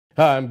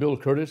Hi, I'm Bill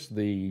Curtis,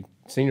 the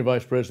Senior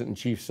Vice President and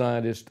Chief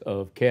Scientist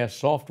of CAST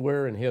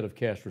Software and Head of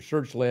CAST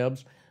Research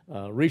Labs.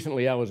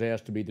 Recently, I was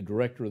asked to be the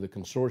Director of the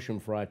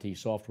Consortium for IT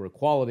Software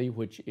Quality,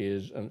 which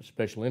is a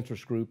special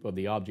interest group of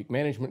the Object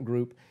Management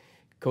Group,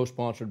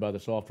 co-sponsored by the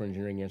Software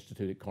Engineering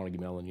Institute at Carnegie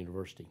Mellon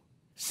University.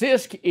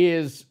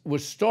 CISQ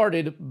was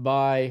started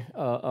by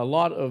a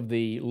lot of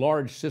the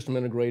large system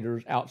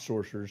integrators,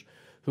 outsourcers,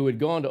 who had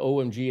gone to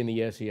OMG and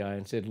the SEI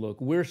and said, look,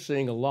 we're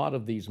seeing a lot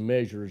of these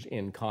measures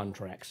in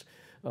contracts.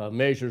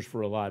 Measures for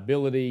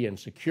reliability and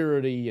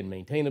security and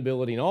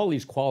maintainability and all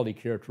these quality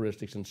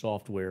characteristics in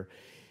software.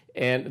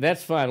 And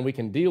that's fine, we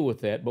can deal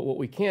with that, but what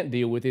we can't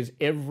deal with is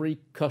every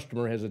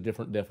customer has a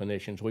different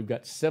definition. So we've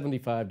got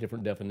 75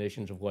 different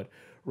definitions of what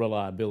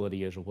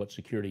reliability is or what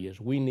security is.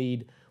 We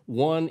need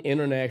one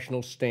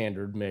international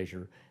standard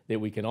measure that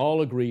we can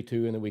all agree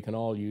to and that we can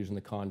all use in the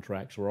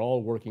contracts. We're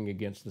all working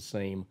against the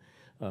same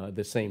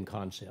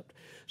concept.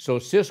 So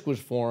CISQ was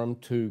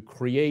formed to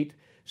create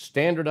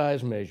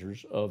standardized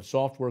measures of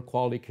software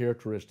quality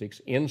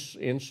characteristics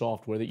in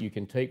software that you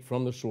can take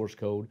from the source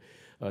code,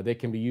 that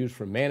can be used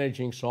for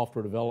managing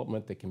software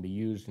development, that can be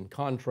used in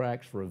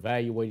contracts for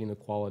evaluating the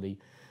quality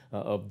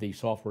of the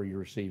software you're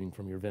receiving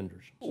from your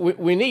vendors.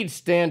 We need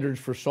standards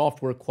for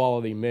software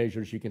quality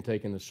measures you can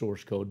take in the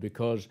source code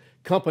because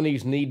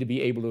companies need to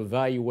be able to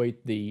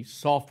evaluate the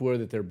software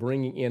that they're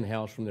bringing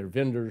in-house from their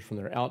vendors, from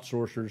their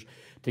outsourcers,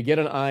 to get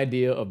an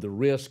idea of the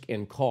risk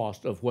and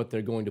cost of what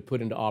they're going to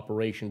put into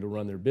operation to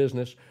run their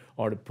business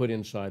or to put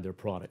inside their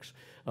products.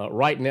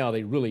 Right now,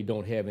 they really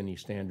don't have any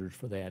standards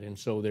for that, and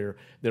so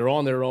they're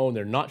on their own.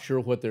 They're not sure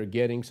what they're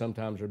getting.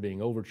 Sometimes they're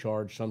being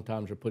overcharged.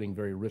 Sometimes they're putting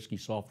very risky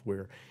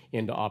software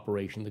into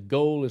operation. The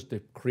goal is to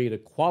create a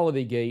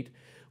quality gate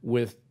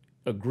with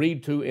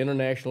agreed to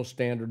international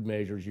standard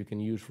measures you can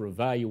use for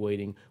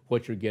evaluating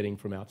what you're getting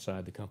from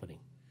outside the company.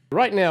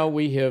 Right now,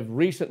 we have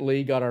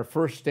recently got our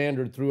first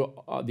standard through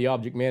the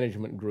Object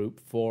Management Group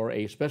for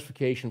a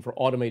specification for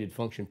automated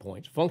function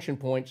points. Function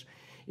points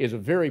is a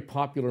very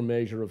popular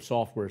measure of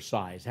software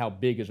size. How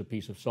big is a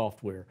piece of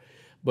software?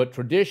 But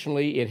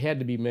traditionally, it had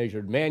to be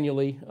measured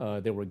manually.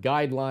 There were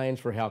guidelines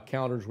for how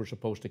counters were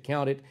supposed to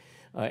count it,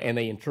 and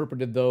they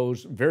interpreted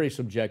those very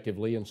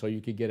subjectively, and so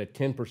you could get a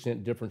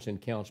 10% difference in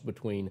counts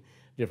between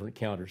different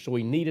counters. So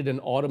we needed an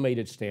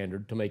automated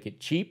standard to make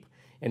it cheap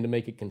and to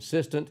make it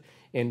consistent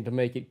and to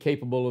make it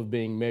capable of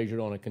being measured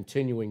on a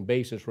continuing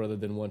basis rather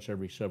than once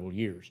every several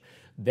years.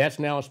 That's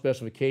now a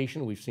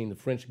specification. We've seen the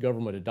French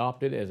government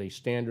adopt it as a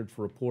standard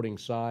for reporting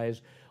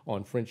size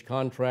on French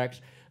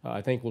contracts.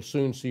 I think we'll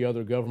soon see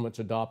other governments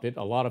adopt it.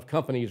 A lot of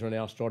companies are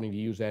now starting to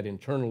use that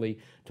internally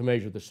to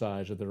measure the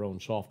size of their own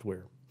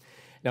software.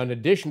 Now, in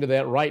addition to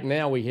that, right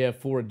now we have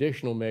 4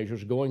 additional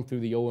measures going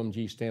through the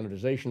OMG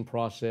standardization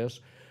process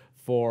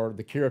for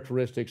the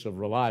characteristics of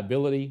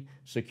reliability,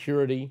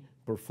 security,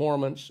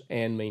 performance,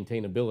 and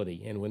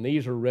maintainability. And when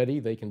these are ready,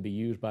 they can be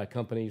used by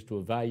companies to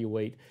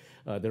evaluate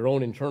their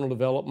own internal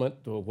development,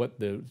 what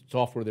the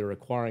software they're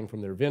acquiring from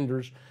their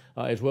vendors,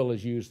 as well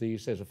as use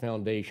these as a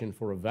foundation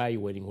for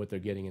evaluating what they're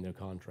getting in their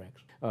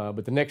contracts.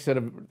 But the next set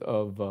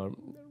of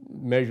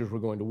measures we're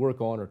going to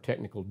work on are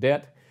technical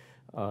debt,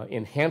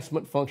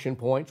 enhancement function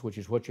points, which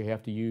is what you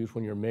have to use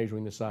when you're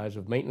measuring the size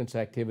of maintenance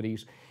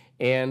activities,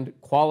 and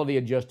quality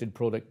adjusted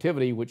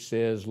productivity, which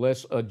says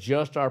let's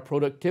adjust our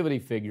productivity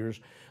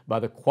figures by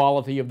the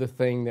quality of the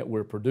thing that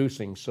we're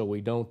producing, so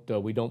we don't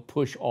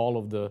push all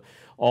of the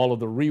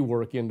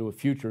rework into a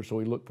future so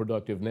we look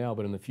productive now,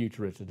 but in the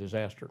future it's a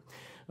disaster.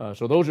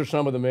 So those are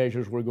some of the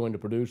measures we're going to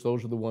produce.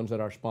 Those are the ones that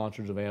our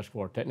sponsors have asked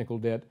for: technical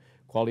debt,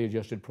 quality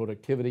adjusted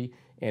productivity,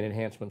 and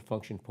enhancement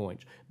function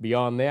points.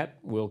 Beyond that,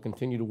 we'll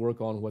continue to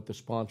work on what the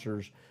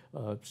sponsors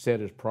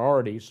set as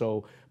priorities.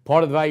 So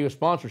part of the value of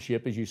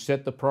sponsorship is you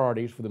set the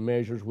priorities for the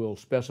measures we'll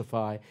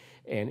specify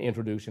and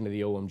introduce into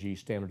the OMG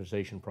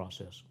standardization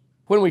process.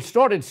 When we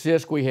started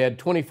CISQ, we had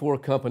 24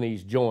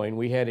 companies join.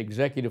 We had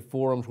executive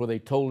forums where they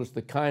told us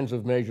the kinds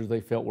of measures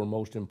they felt were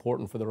most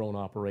important for their own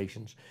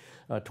operations.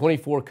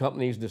 24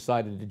 companies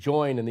decided to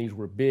join, and these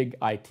were big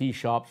IT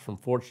shops from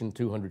Fortune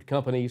 200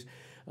 companies.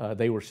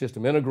 They were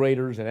system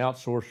integrators and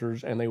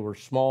outsourcers, and they were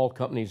small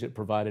companies that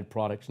provided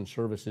products and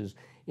services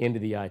into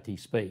the IT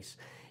space.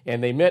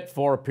 And they met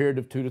for a period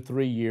of 2 to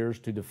 3 years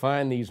to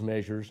define these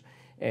measures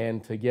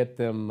and to get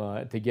them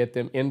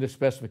into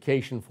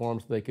specification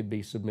forms so they could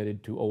be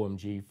submitted to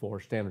OMG for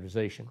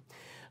standardization.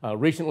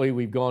 Recently,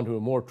 we've gone to a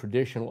more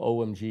traditional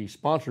OMG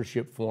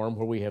sponsorship form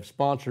where we have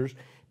sponsors.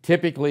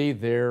 Typically,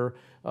 they're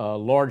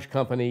large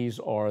companies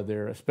or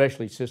they're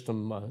especially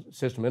system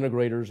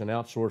integrators and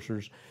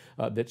outsourcers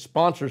that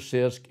sponsor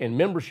CISQ, and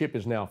membership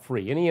is now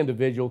free. Any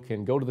individual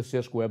can go to the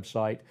CISQ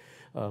website,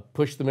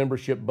 push the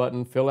membership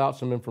button, fill out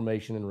some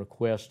information, and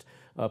request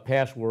a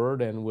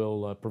password, and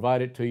we'll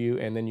provide it to you,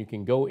 and then you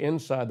can go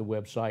inside the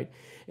website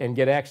and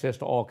get access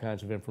to all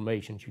kinds of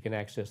information. You can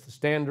access the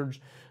standards.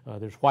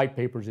 There's white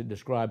papers that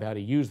describe how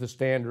to use the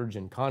standards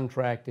in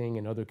contracting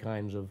and other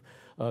kinds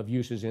of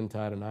uses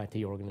inside an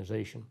IT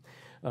organization.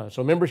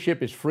 So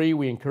membership is free.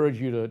 We encourage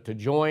you to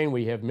join.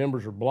 We have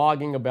members who are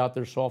blogging about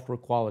their software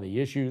quality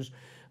issues.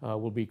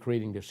 We'll be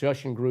creating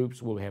discussion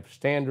groups. We'll have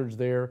standards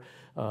there.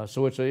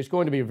 So it's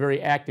going to be a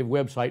very active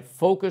website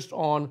focused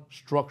on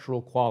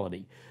structural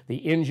quality,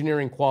 the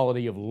engineering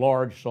quality of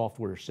large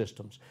software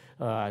systems.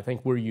 I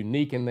think we're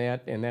unique in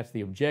that, and that's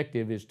the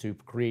objective, is to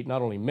create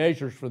not only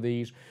measures for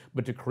these,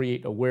 but to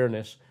create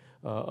awareness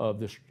of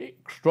the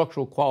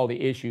structural quality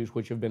issues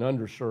which have been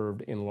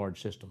underserved in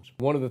large systems.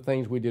 One of the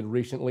things we did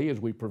recently is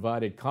we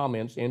provided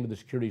comments into the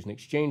Securities and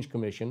Exchange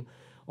Commission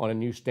on a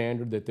new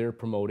standard that they're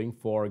promoting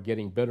for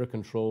getting better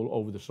control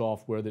over the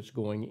software that's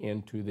going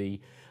into the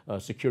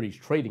securities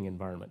trading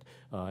environment.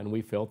 And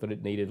we felt that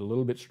it needed a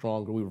little bit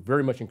stronger. We were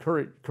very much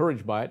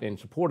encouraged by it and in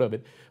support of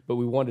it, but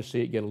we wanted to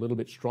see it get a little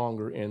bit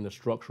stronger in the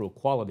structural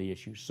quality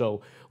issues.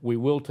 So we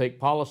will take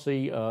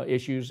policy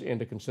issues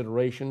into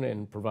consideration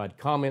and provide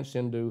comments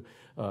into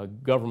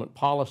government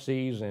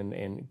policies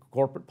and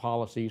corporate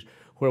policies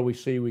where we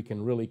see we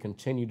can really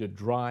continue to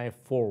drive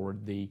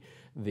forward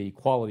the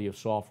quality of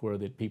software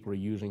that people are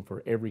using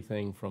for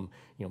everything from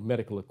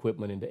medical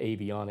equipment into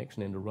avionics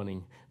and into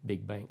running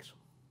big banks.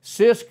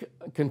 CISQ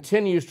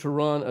continues to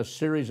run a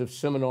series of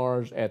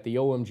seminars at the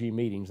OMG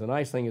meetings. The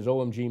nice thing is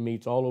OMG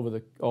meets all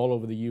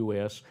over the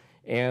U.S.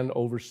 and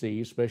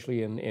overseas,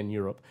 especially in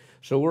Europe.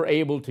 So we're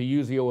able to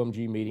use the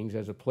OMG meetings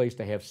as a place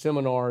to have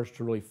seminars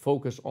to really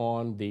focus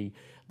on the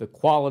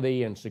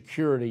quality and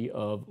security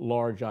of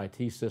large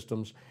IT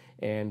systems,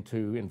 and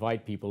to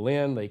invite people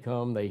in. They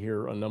come, they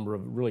hear a number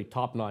of really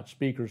top-notch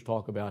speakers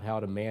talk about how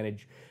to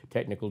manage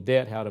technical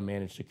debt, how to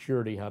manage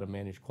security, how to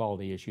manage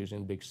quality issues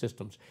in big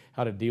systems,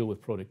 how to deal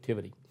with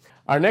productivity.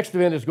 Our next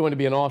event is going to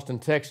be in Austin,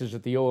 Texas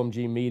at the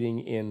OMG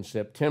meeting in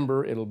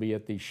September. It'll be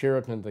at the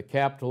Sheraton, the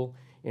Capitol,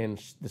 in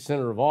the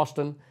center of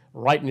Austin,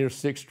 right near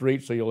 6th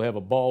Street, so you'll have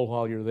a ball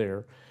while you're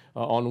there.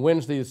 On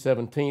Wednesday, the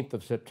 17th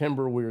of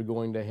September, we're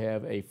going to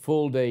have a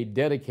full-day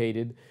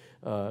dedicated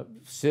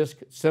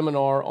CISQ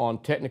seminar on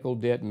technical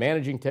debt,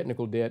 managing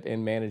technical debt,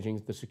 and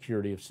managing the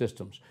security of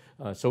systems.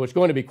 So it's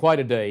going to be quite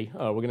a day.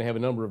 We're going to have a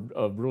number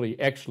of really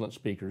excellent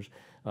speakers.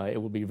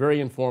 It will be very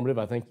informative.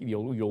 I think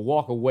you'll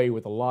walk away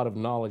with a lot of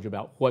knowledge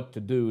about what to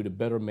do to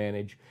better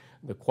manage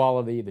the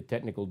quality, the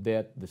technical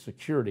debt, the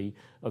security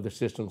of the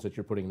systems that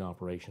you're putting in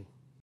operation.